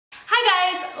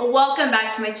welcome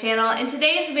back to my channel. In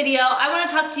today's video, I want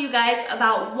to talk to you guys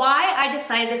about why I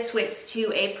decided to switch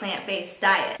to a plant-based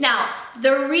diet. Now,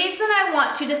 the reason I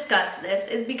want to discuss this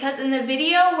is because in the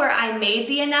video where I made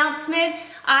the announcement,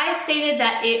 I stated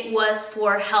that it was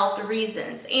for health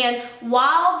reasons. And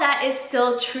while that is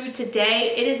still true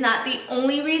today, it is not the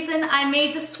only reason I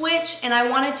made the switch, and I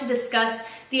wanted to discuss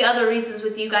the other reasons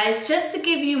with you guys just to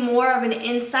give you more of an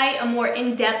insight, a more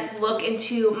in-depth look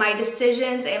into my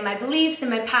decisions and my beliefs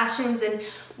and my passions and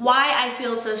why I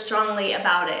feel so strongly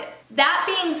about it. That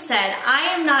being said,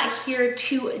 I am not here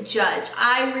to judge.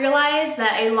 I realize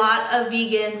that a lot of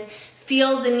vegans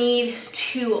feel the need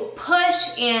to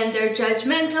push and they're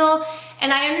judgmental,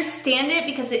 and I understand it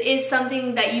because it is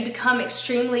something that you become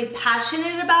extremely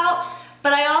passionate about.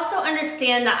 But I also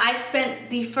understand that I spent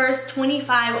the first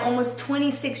 25, almost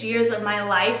 26 years of my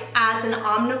life as an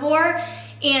omnivore,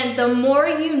 and the more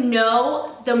you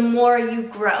know, the more you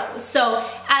grow. So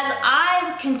as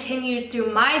I've continued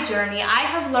through my journey, I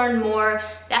have learned more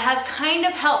that have kind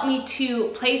of helped me to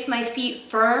place my feet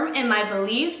firm in my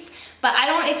beliefs. But I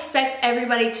don't expect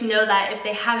everybody to know that if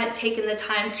they haven't taken the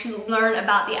time to learn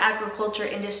about the agriculture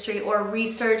industry or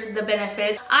research the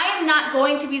benefits. I am not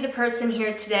going to be the person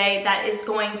here today that is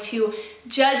going to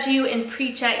judge you and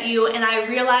preach at you, and I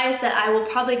realize that I will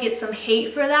probably get some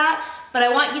hate for that, but I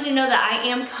want you to know that I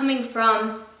am coming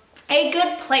from a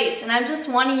good place, and I'm just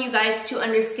wanting you guys to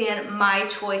understand my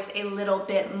choice a little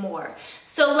bit more.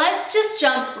 So let's just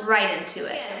jump right into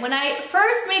it. When I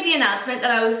first made the announcement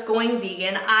that I was going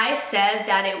vegan, I said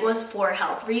that it was for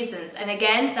health reasons, and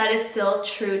again, that is still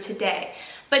true today.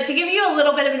 But to give you a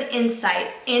little bit of an insight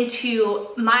into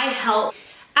my health,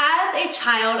 as a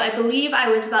child, I believe I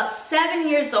was about 7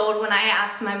 years old when I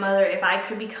asked my mother if I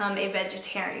could become a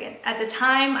vegetarian. At the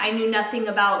time, I knew nothing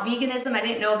about veganism. I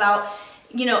didn't know about,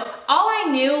 all I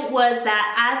knew was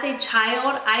that as a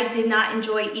child, I did not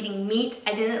enjoy eating meat.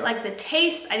 I didn't like the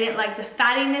taste. I didn't like the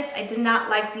fattiness. I did not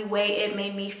like the way it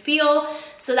made me feel.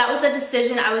 So that was a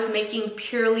decision I was making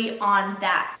purely on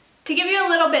that. To give you a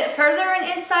little bit further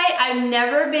an insight, I've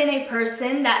never been a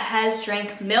person that has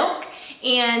drank milk.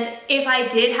 And if I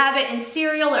did have it in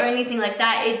cereal or anything like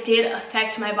that, it did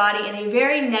affect my body in a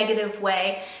very negative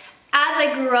way. As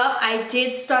I grew up, I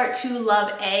did start to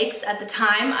love eggs. At the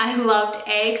time, I loved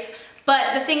eggs.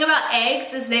 But the thing about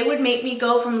eggs is they would make me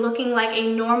go from looking like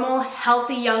a normal,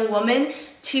 healthy young woman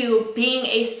to being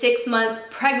a 6-month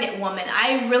pregnant woman.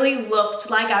 I really looked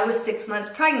like I was 6 months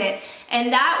pregnant.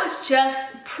 And that was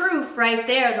just proof right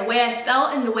there, the way I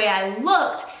felt and the way I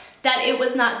looked, that it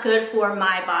was not good for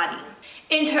my body.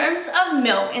 In terms of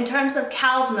milk, in terms of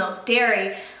cow's milk,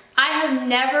 dairy, I have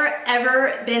never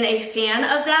ever been a fan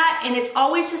of that, and it's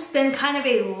always just been kind of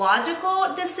a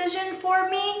logical decision for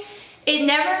me. It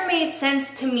never made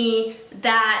sense to me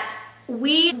that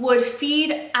we would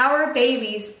feed our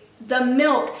babies the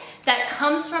milk that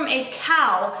comes from a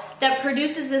cow that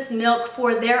produces this milk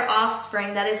for their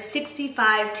offspring that is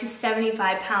 65 to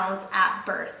 75 pounds at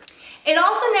birth. It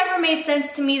also never made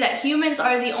sense to me that humans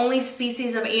are the only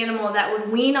species of animal that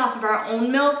would wean off of our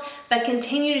own milk but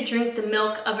continue to drink the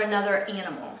milk of another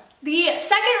animal. The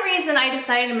second reason I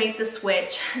decided to make the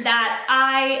switch, that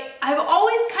I've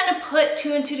always kind of put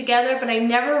two and two together, but I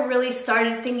never really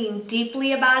started thinking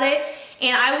deeply about it,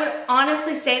 and I would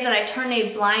honestly say that I turned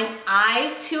a blind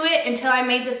eye to it until I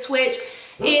made the switch,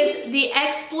 is the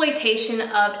exploitation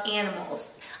of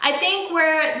animals. I think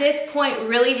where this point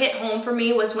really hit home for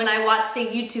me was when I watched a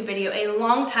YouTube video a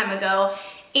long time ago,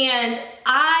 and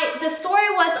the story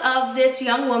was of this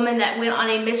young woman that went on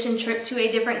a mission trip to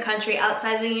a different country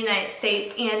outside of the United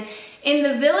States, and in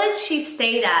the village she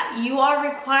stayed at, you are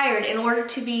required, in order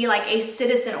to be like a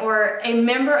citizen or a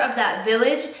member of that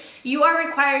village, you are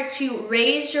required to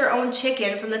raise your own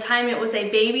chicken from the time it was a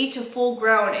baby to full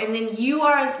grown, and then you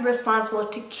are responsible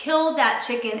to kill that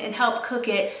chicken and help cook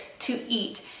it to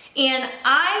eat. And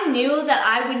I knew that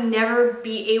I would never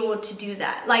be able to do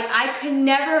that. Like, I could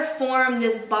never form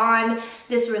this bond,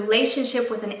 this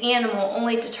relationship with an animal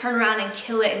only to turn around and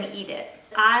kill it and eat it.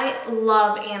 I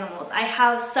love animals. I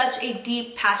have such a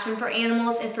deep passion for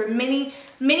animals, and for many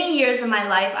years of my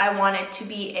life I wanted to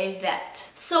be a vet.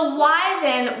 So why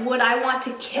then would I want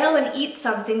to kill and eat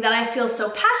something that I feel so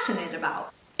passionate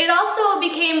about? It also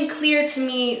became clear to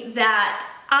me that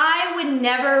I would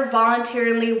never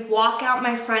voluntarily walk out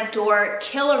my front door,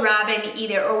 kill a rabbit and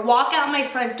eat it, or walk out my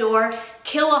front door,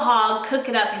 kill a hog, cook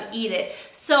it up and eat it.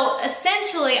 So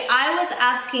essentially, I was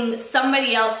asking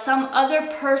somebody else, some other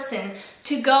person,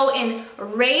 to go and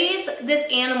raise this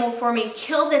animal for me,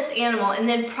 kill this animal, and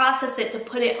then process it to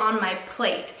put it on my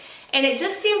plate. And it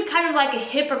just seemed kind of like a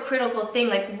hypocritical thing.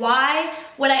 Like, why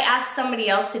would I ask somebody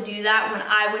else to do that when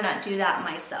I would not do that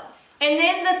myself? And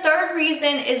then the third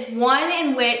reason is one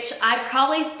in which I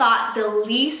probably thought the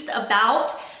least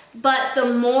about, but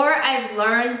the more I've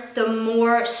learned, the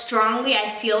more strongly I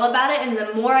feel about it, and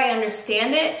the more I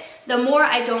understand it, the more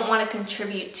I don't want to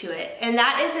contribute to it. And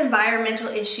that is environmental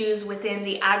issues within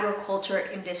the agriculture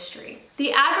industry.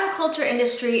 The agriculture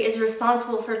industry is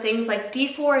responsible for things like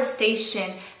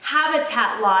deforestation,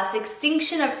 habitat loss,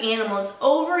 extinction of animals,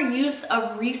 overuse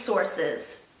of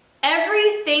resources.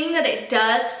 Everything that it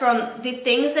does, from the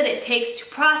things that it takes to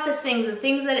process things, the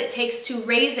things that it takes to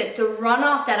raise it, the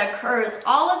runoff that occurs,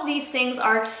 all of these things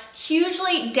are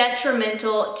hugely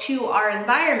detrimental to our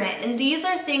environment. And these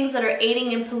are things that are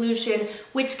aiding in pollution,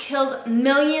 which kills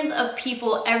millions of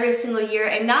people every single year,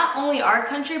 and not only our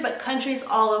country, but countries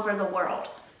all over the world.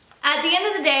 At the end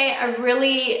of the day, I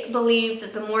really believe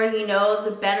that the more you know,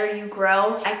 the better you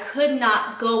grow. I could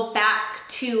not go back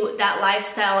to that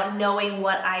lifestyle knowing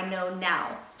what I know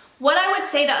now. What I would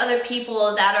say to other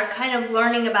people that are kind of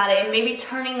learning about it and maybe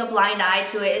turning a blind eye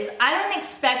to it is, I don't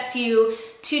expect you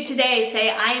to today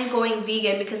say, I am going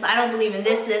vegan because I don't believe in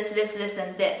this,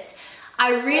 and this.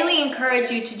 I really encourage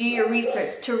you to do your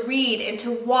research, to read and to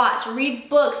watch, read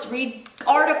books, read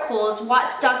articles, watch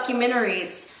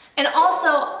documentaries. And also,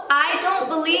 I don't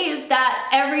believe that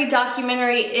every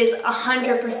documentary is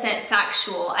 100%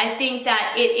 factual. I think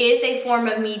that it is a form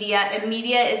of media, and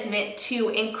media is meant to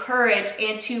encourage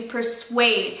and to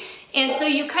persuade. And so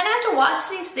you kind of have to watch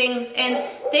these things and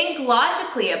think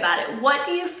logically about it. What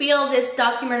do you feel this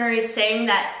documentary is saying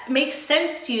that makes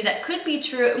sense to you, that could be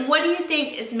true, and what do you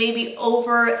think is maybe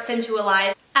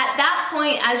over-sensualized? At that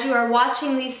point, as you are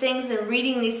watching these things and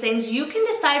reading these things, you can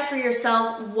decide for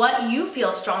yourself what you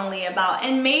feel strongly about,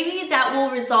 and maybe that will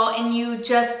result in you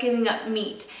just giving up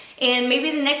meat. And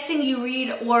maybe the next thing you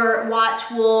read or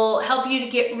watch will help you to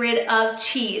get rid of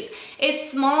cheese. It's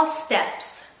small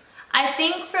steps. I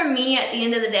think for me, at the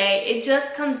end of the day, it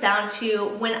just comes down to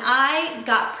when I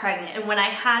got pregnant and when I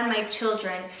had my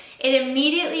children, it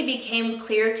immediately became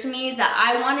clear to me that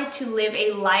I wanted to live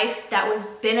a life that was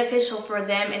beneficial for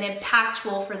them and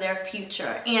impactful for their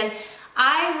future. And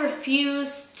I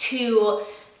refuse to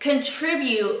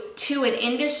contribute to an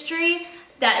industry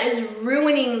that is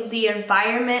ruining the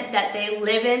environment that they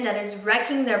live in, that is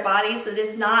wrecking their bodies, that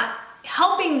is not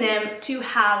helping them to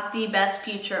have the best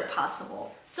future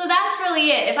possible. So that's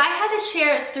really it. If I had to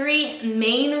share 3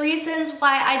 main reasons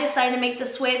why I decided to make the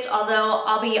switch, although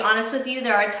I'll be honest with you,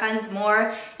 there are tons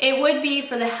more, it would be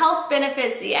for the health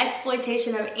benefits, the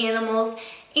exploitation of animals,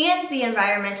 and the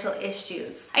environmental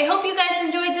issues. I hope you guys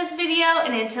enjoyed this video,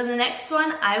 and until the next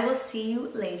one, I will see you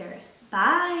later.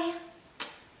 Bye!